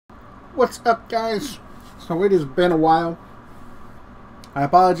What's up, guys? So it has been a while. I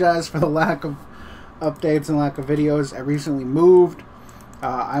apologize for the lack of updates and lack of videos. I recently moved.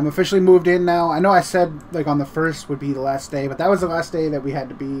 I'm officially moved in now. I know I said like on the 1st would be the last day, but that was the last day that we had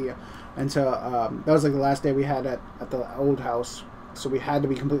to be until that was like the last day we had at the old house. So we had to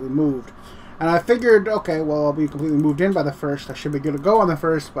be completely moved. And I figured, okay, well, I'll be completely moved in by the 1st. I should be good to go on the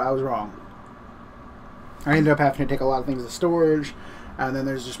 1st, but I was wrong. I ended up having to take a lot of things to storage. And then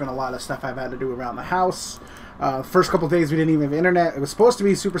there's just been a lot of stuff I've had to do around the house. First couple of days we didn't even have internet. It was supposed to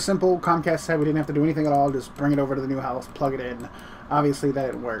be super simple. Comcast said we didn't have to do anything at all. Just bring it over to the new house, plug it in. Obviously that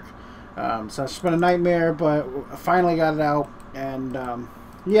didn't work. So it's just been a nightmare, but I finally got it out. And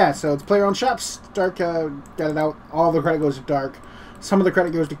yeah, so it's player-owned shops. Dark got it out. All the credit goes to Dark. Some of the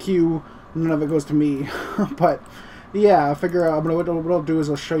credit goes to Q. None of it goes to me. But yeah, I figure what I'll do is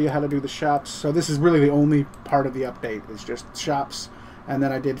I'll show you how to do the shops. So this is really the only part of the update. It's just shops. And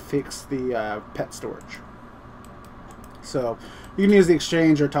then I did fix the pet storage. So you can use the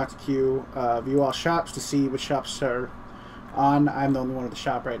exchange or talk to Q. View all shops to see which shops are on. I'm the only one at the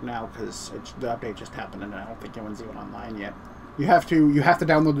shop right now because the update just happened and I don't think anyone's even online yet. You have to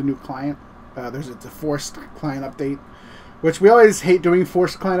download the new client. It's a forced client update, which we always hate doing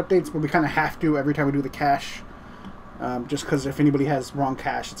forced client updates, but we kind of have to every time we do the cache. Just because if anybody has wrong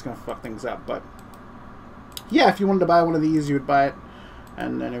cache, it's going to fuck things up. But yeah, if you wanted to buy one of these, you would buy it.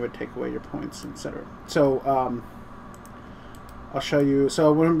 And then it would take away your points, etc. So I'll show you.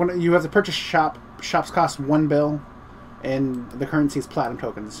 So when you have to purchase shops cost 1 bill, and the currency is platinum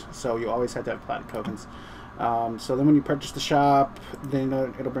tokens. So you always have to have platinum tokens. So then when you purchase the shop, then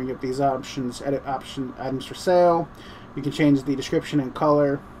it'll bring you up these options: edit option, items for sale. You can change the description and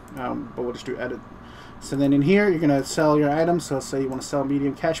color, but we'll just do edit. So then in here, you're gonna sell your items. So let's say you want to sell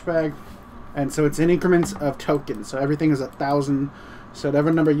medium cash bag, and so it's in increments of tokens. So everything is 1,000. So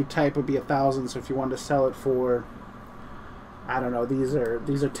whatever number you type would be 1,000. So if you wanted to sell it for, I don't know, these are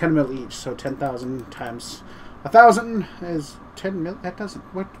 10 mil each. So 10,000 times 1,000 is 10 mil. That doesn't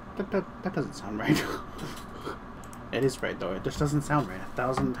that doesn't sound right. It is right though. It just doesn't sound right.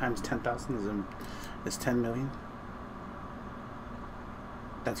 1,000 times 10,000 is 10 million.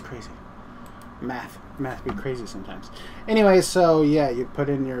 That's crazy. Math be crazy sometimes. Anyway, so yeah, you put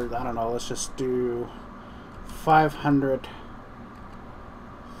in your, I don't know. Let's just do 500.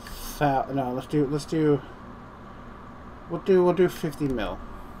 No, we'll do 50 mil.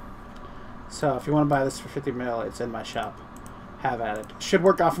 So if you want to buy this for 50 mil, it's in my shop. Have at it. Should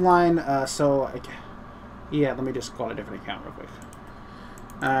work offline. Yeah, let me just go on a different account real quick.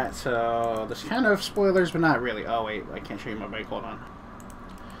 Alright, so there's kind of spoilers, but not really. Oh wait, I can't show you my bike. Hold on.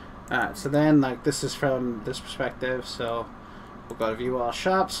 Alright, so then like this is from this perspective. So we'll go to view all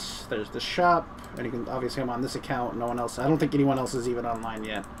shops. There's the shop, and you can obviously I'm on this account. No one else. I don't think anyone else is even online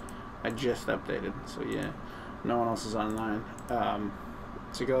yet. I just updated, so yeah, no one else is online.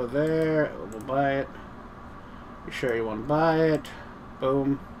 So go there, we'll buy it. You sure you want to buy it?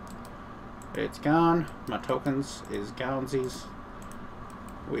 Boom. It's gone. My tokens is gownsies.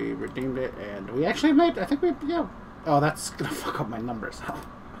 We redeemed it, and we actually made, I think we, yeah. Oh, that's going to fuck up my numbers.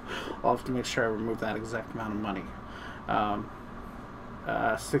 I'll have to make sure I remove that exact amount of money.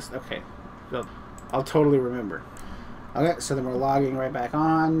 6, okay. I'll totally remember. Okay, so then we're logging right back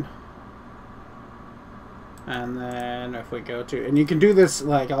on. And then if we go to, and you can do this,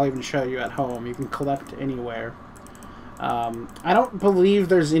 like I'll even show you at home, you can collect anywhere. I don't believe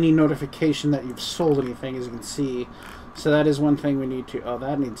there's any notification that you've sold anything, as you can see. So that is one thing we need to, oh,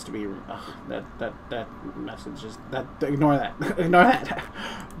 that needs to be, that message is, ignore that, ignore that.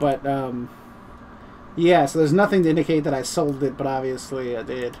 But, yeah, so there's nothing to indicate that I sold it, but obviously I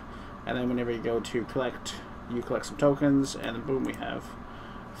did. And then whenever you go to collect, you collect some tokens, and then boom, we have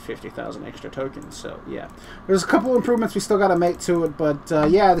 50,000 extra tokens. So yeah, there's a couple improvements we still got to make to it, but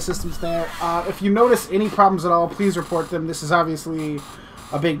yeah, the system's there. If you notice any problems at all, please report them. This is obviously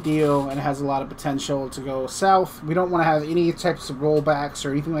a big deal and it has a lot of potential to go south. We don't want to have any types of rollbacks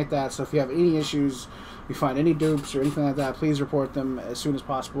or anything like that, so if you have any issues, you find any dupes or anything like that, please report them as soon as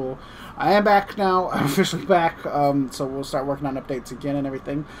possible. I am back now. I'm officially back, so we'll start working on updates again and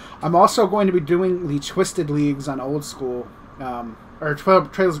everything. I'm also going to be doing the Twisted Leagues on Old School, or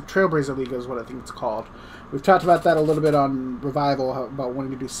Trailblazer League is what I think it's called. We've talked about that a little bit on Revival, about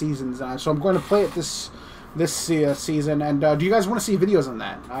wanting to do seasons, so I'm going to play it this season. And do you guys want to see videos on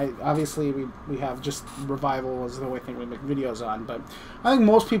that? Obviously we have just Revival is the only thing we make videos on, but I think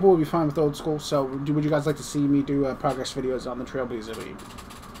most people will be fine with Old School. So would you guys like to see me do progress videos on the Trailblazer League?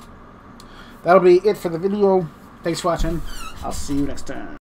 That'll be it for the video. Thanks for watching. I'll see you next time.